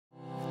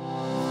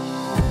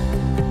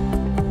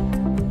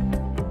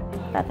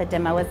thought the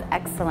demo was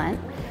excellent.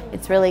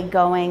 It's really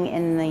going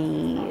in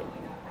the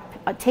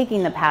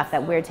taking the path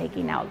that we're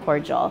taking now at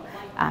Cordial,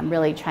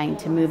 really trying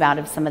to move out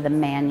of some of the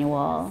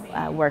manual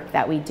work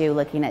that we do,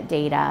 looking at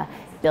data,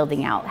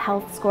 building out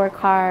health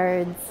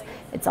scorecards.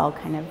 It's all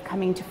kind of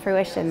coming to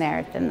fruition there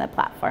within the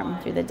platform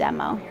through the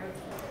demo.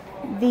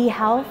 The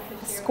health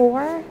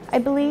score, I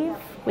believe,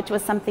 which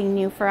was something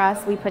new for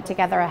us, we put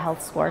together a health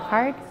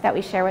scorecard that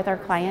we share with our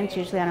clients,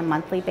 usually on a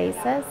monthly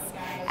basis.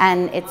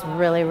 And it's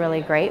really,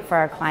 really great for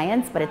our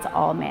clients, but it's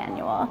all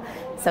manual.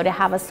 So to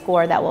have a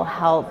score that will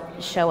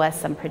help show us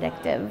some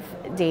predictive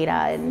data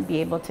and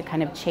be able to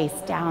kind of chase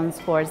down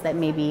scores that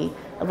may be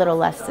a little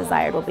less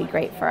desired will be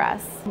great for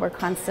us. We're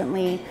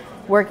constantly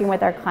working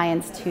with our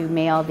clients to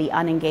mail the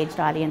unengaged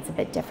audience a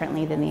bit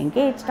differently than the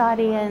engaged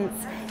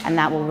audience, and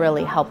that will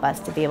really help us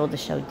to be able to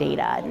show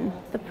data and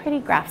the pretty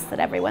graphs that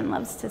everyone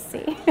loves to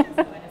see.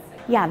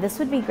 Yeah, this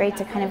would be great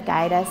to kind of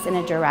guide us in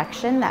a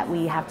direction that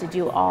we have to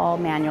do all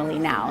manually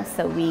now.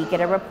 So we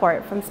get a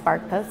report from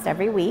SparkPost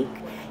every week,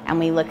 and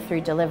we look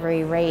through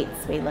delivery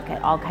rates, we look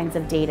at all kinds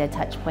of data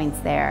touch points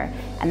there,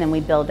 and then we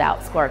build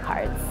out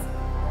scorecards.